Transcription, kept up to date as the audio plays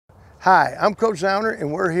Hi, I'm Coach Zauner,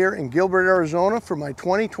 and we're here in Gilbert, Arizona for my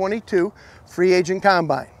 2022 Free Agent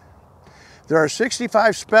Combine. There are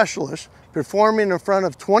 65 specialists performing in front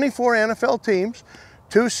of 24 NFL teams,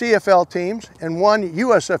 2 CFL teams, and 1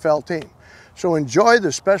 USFL team. So enjoy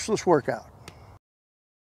the specialist workout.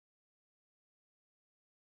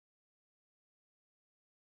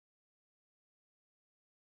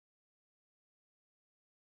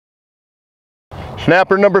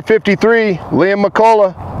 Snapper number 53, Liam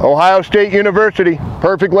McCullough, Ohio State University.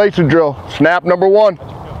 Perfect lacing drill. Snap number 1.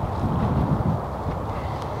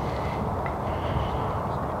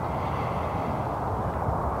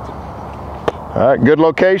 All right, good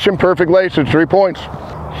location, perfect laces, 3 points.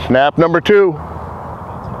 Snap number 2.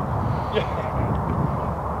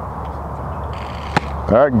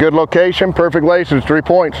 All right, good location, perfect laces, 3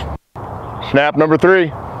 points. Snap number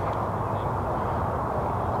 3.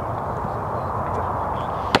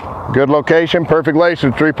 Good location, perfect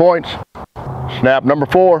laces, 3 points. Snap number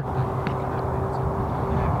 4.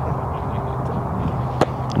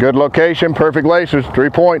 Good location, perfect laces, 3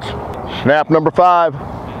 points. Snap number 5.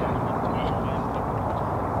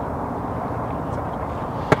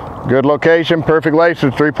 Good location, perfect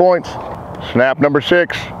laces, 3 points. Snap number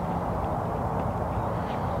 6.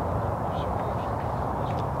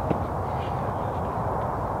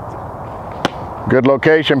 Good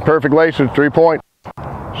location, perfect laces, 3 points.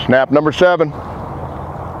 Snap number 7.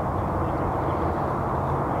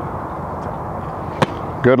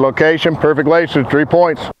 Good location, perfect laces, 3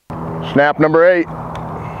 points. Snap number 8.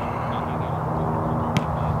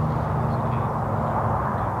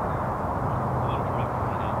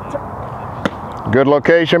 Good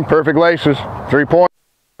location, perfect laces, 3 points.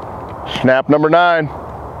 Snap number 9.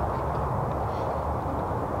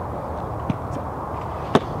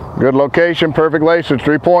 Good location, perfect laces,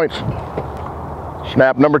 3 points.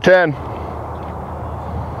 Snap number 10.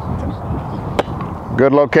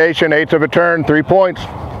 Good location, 1/8 of a turn, 3 points.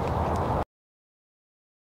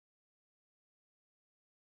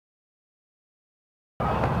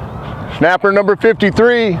 Snapper number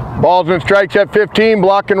 53, balls and strikes at 15,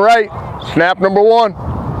 blocking right. Snap number 1.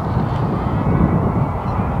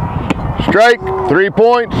 Strike, 3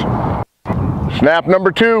 points. Snap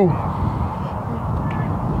number 2.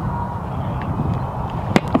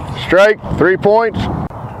 Strike, 3 points.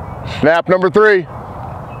 Snap number 3.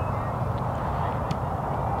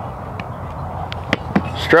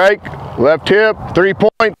 Strike, left hip, 3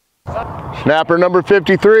 points. Snapper number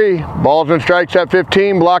 53, balls and strikes at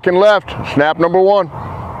 15, blocking left. Snap number 1.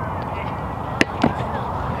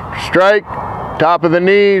 Strike, top of the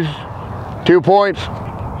knees, 2 points.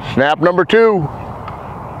 Snap number 2.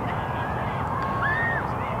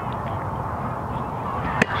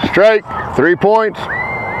 Strike, 3 points.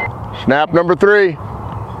 Snap number 3.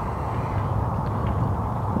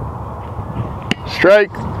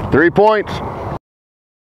 Strike, 3 points.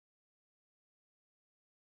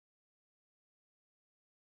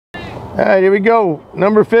 All right, here we go.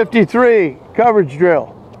 Number 53, coverage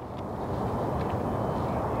drill.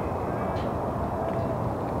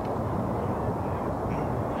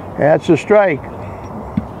 That's a strike.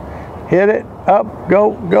 Hit it, up,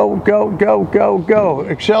 go, go, go, go, go, go.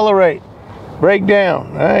 Accelerate. Break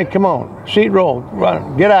down. All right, come on. Seat roll.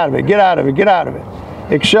 Run. Get out of it. Get out of it. Get out of it.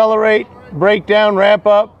 Accelerate. Break down. Ramp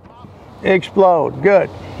up. Explode.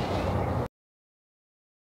 Good.